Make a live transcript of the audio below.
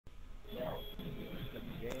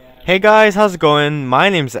Hey guys, how's it going? My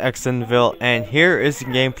name's xzenvil, and here is the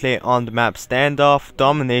gameplay on the map Standoff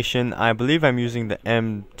Domination. I believe I'm using the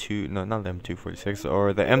M2, no, not the M246,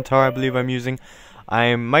 or the M-Tower I believe I'm using.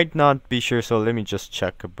 I might not be sure, so let me just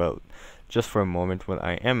check about just for a moment what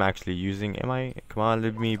I am actually using. Am I? Come on,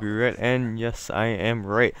 let me be right. And yes, I am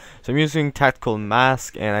right. So I'm using Tactical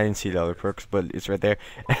Mask, and I didn't see the other perks, but it's right there.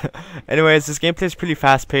 Anyways, this gameplay is pretty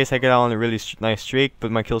fast paced. I get out on a really nice streak, but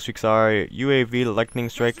my kill streaks are UAV, Lightning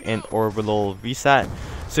Strike, and Orbital VSAT.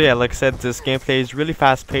 So yeah, like I said, this gameplay is really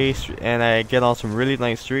fast paced, and I get on some really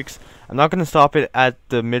nice streaks. I'm not going to stop it at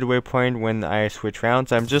the midway point when I switch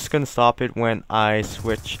rounds. I'm just going to stop it when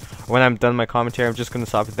I'm done my commentary. I'm just going to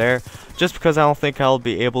stop it there. Just because I don't think I'll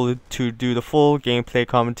be able to do the full gameplay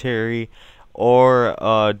commentary or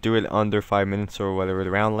do it under 5 minutes or whatever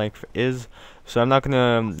the round length is. So I'm not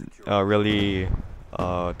going to really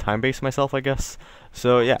time base myself, I guess.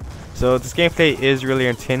 So yeah, so this gameplay is really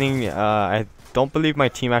entertaining. I don't believe my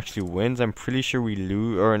team actually wins. I'm pretty sure we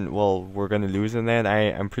lose, or well, we're gonna lose in the end.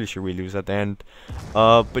 I'm pretty sure we lose at the end.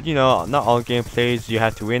 But you know, not all gameplays you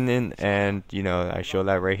have to win in, and you know, I show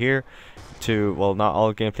that right here. Well, not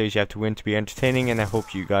all gameplays you have to win to be entertaining, and I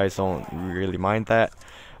hope you guys don't really mind that.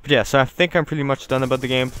 But yeah, so I think I'm pretty much done about the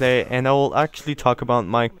gameplay, and I will actually talk about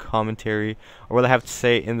my commentary, or what I have to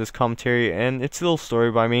say in this commentary, and it's a little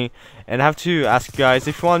story by me. And I have to ask you guys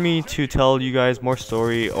if you want me to tell you guys more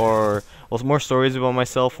story, or well, more stories about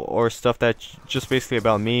myself, or stuff that's just basically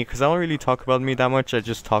about me, because I don't really talk about me that much. I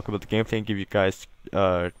just talk about the gameplay and give you guys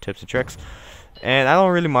tips and tricks. And I don't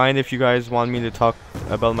really mind if you guys want me to talk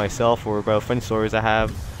about myself or about funny stories I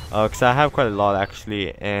have. Because I have quite a lot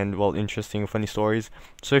actually, and well, interesting funny stories.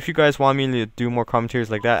 So if you guys want me to do more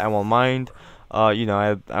commentaries like that, I won't mind. You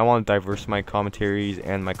know, I want to diverse my commentaries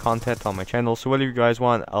and my content on my channel. So whatever you guys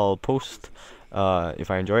want, I'll post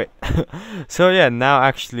if I enjoy it. So yeah, now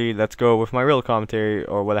actually let's go with my real commentary,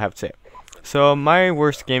 or what I have to say. So my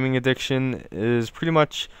worst gaming addiction is pretty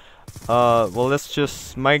much well,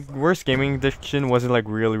 my worst gaming addiction wasn't like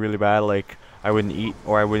really bad. Like I wouldn't eat,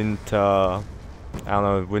 or I wouldn't I don't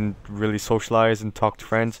know, wouldn't really socialize and talk to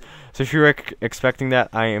friends. So if you're expecting that,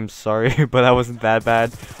 I am sorry, but that wasn't that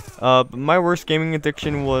bad. My worst gaming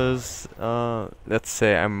addiction was, let's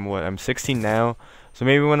say I'm 16 now, so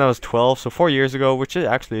maybe when I was 12, so 4 years ago, which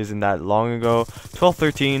actually isn't that long ago, 12,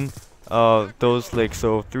 13, those like,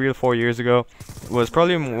 so 3 to 4 years ago, was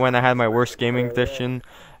probably when I had my worst gaming addiction.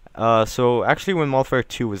 So actually when Modern Warfare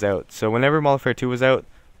 2 was out, so whenever Modern Warfare 2 was out,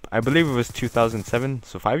 I believe it was 2007,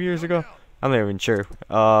 so 5 years ago? I'm not even sure.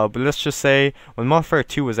 But let's just say when Modern Warfare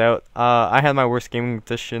 2 was out, I had my worst gaming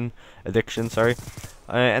addiction, sorry.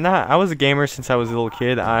 And I was a gamer since I was a little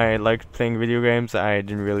kid. I liked playing video games. I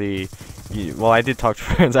didn't really, well, I did talk to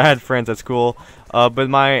friends. I had friends at school. But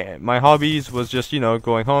my hobbies was just, you know,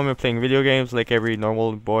 going home and playing video games like every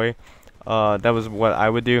normal boy. That was what I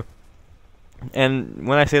would do. And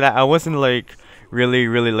when I say that, I wasn't like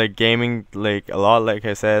really like gaming like a lot. Like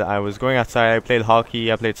I said, I was going outside, I played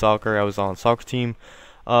hockey, I played soccer, I was on a soccer team.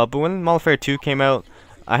 But when Modern Warfare 2 came out,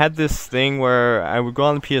 I had this thing where I would go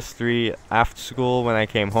on the PS3 after school. When I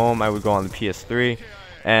came home, I would go on the PS3,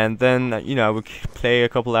 and then you know, I would play a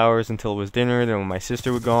couple hours until it was dinner. Then when my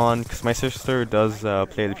sister would go on, because my sister does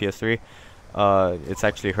play the PS3. It's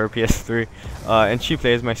actually her PS3, and she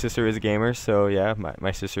plays. My sister is a gamer, so yeah,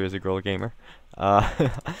 my sister is a girl gamer.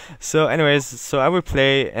 So anyways, so I would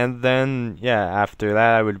play, and then yeah, after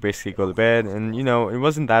that I would basically go to bed, and you know, it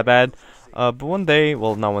wasn't that bad. But one day,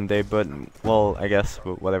 well, not one day, but well, I guess,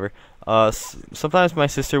 but whatever. Sometimes my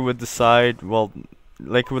sister would decide, well,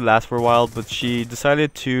 like it would last for a while, but she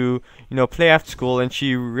decided to, you know, play after school, and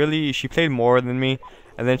she played more than me.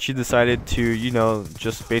 And then she decided to, you know,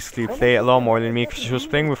 just basically play a lot more than me, because she was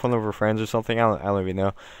playing with one of her friends or something. I don't even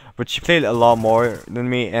know. But she played a lot more than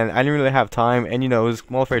me, and I didn't really have time. And, you know, it was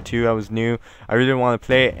Modern Warfare 2. I was new. I really didn't want to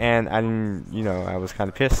play, and I didn't, you know, I was kind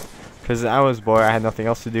of pissed. Because I was bored. I had nothing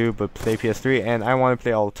else to do but play PS3, and I wanted to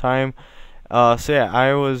play all the time. So, yeah,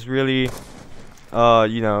 I was really,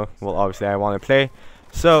 you know, well, obviously I wanted to play.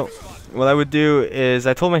 So what I would do is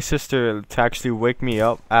I told my sister to actually wake me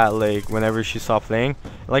up at like whenever she stopped playing.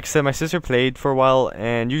 Like I said, my sister played for a while,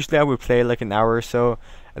 and usually I would play like an hour or so,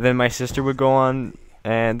 and then my sister would go on,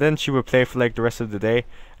 and then she would play for like the rest of the day,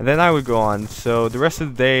 and then I would go on. So the rest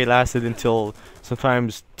of the day lasted until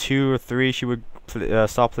sometimes 2 or 3. She would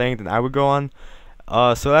stop playing, then I would go on.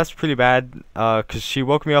 So that's pretty bad, because she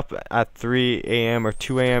woke me up at 3 a.m. or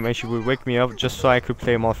 2 a.m. and she would wake me up just so I could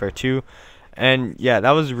play Modern Warfare 2. And yeah,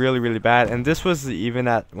 that was really bad. And this was even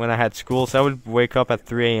at when I had school, so I would wake up at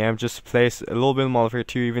 3 a.m. just to play a little bit of Modern Warfare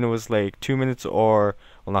 2, even if it was like 2 minutes or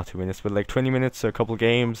well, not 2 minutes, but like 20 minutes, a couple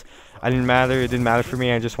games. It didn't matter for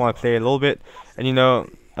me. I just want to play a little bit, and you know,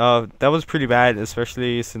 that was pretty bad,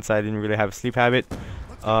 especially since I didn't really have a sleep habit.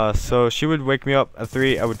 So she would wake me up at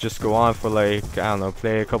 3. I would just go on for like, I don't know,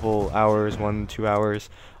 play a couple hours, 1-2 hours,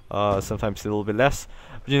 sometimes a little bit less.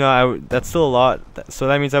 But you know, that's still a lot. So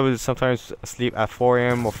that means I would sometimes sleep at 4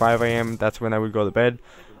 a.m. or 5 a.m. That's when I would go to bed.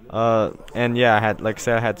 And yeah, I had, like I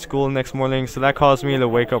said, I had school the next morning, so that caused me to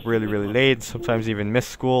wake up really late, sometimes even miss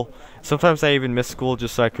school. Sometimes I even missed school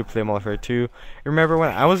just so I could play Modern Warfare 2. Remember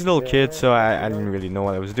when I was a little kid, so I didn't really know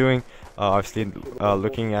what I was doing. Obviously,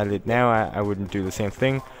 looking at it now, I wouldn't do the same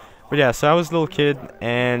thing. But yeah, so I was a little kid,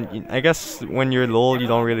 and I guess when you're little, you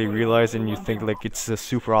don't really realize, and you think like it's a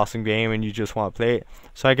super awesome game, and you just want to play it.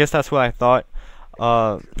 So I guess that's what I thought.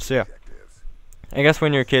 So yeah, I guess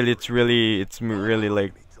when you're a kid, it's really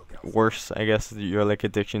like worse. I guess your like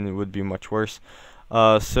addiction would be much worse.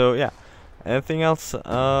 So yeah, anything else?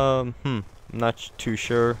 I'm not too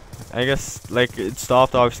sure. I guess like it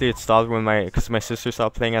stopped. Obviously, it stopped when because my sister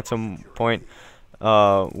stopped playing at some point.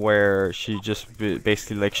 Where she just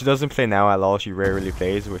basically, like, she doesn't play now at all. She rarely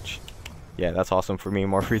plays, which, yeah, that's awesome for me,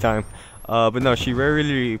 more free time. But no, she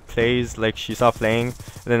rarely plays. Like, she stopped playing,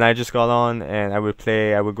 and then I just got on and I would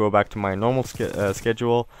play. I would go back to my normal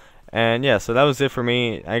schedule, and yeah, so that was it for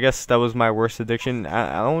me. I guess that was my worst addiction.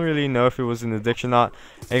 I don't really know if it was an addiction or not.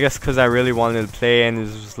 I guess because I really wanted to play, and it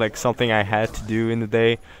was like something I had to do in the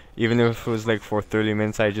day. Even if it was like for 30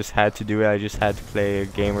 minutes, I just had to do it. I just had to play a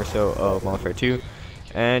game or so of Modern Warfare 2.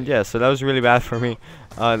 And yeah, so that was really bad for me.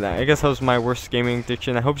 I guess that was my worst gaming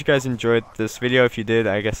addiction. I hope you guys enjoyed this video. If you did,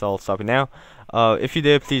 I guess I'll stop it now. If you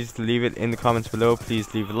did, please leave it in the comments below.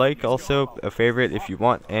 Please leave a like, also a favorite if you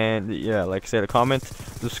want, and yeah, like I said, a comment.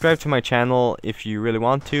 Subscribe to my channel if you really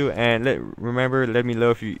want to, and remember, let me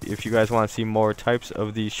know if you guys want to see more types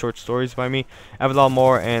of these short stories by me. I have a lot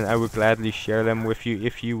more, and I would gladly share them with you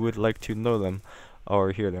if you would like to know them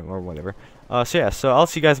or hear them or whatever. So yeah, so I'll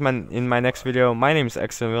see you guys in my next video. My name is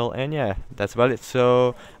xzenvil, and yeah, that's about it.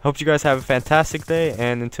 So I hope you guys have a fantastic day,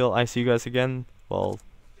 and until I see you guys again, well,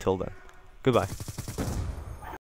 till then, goodbye.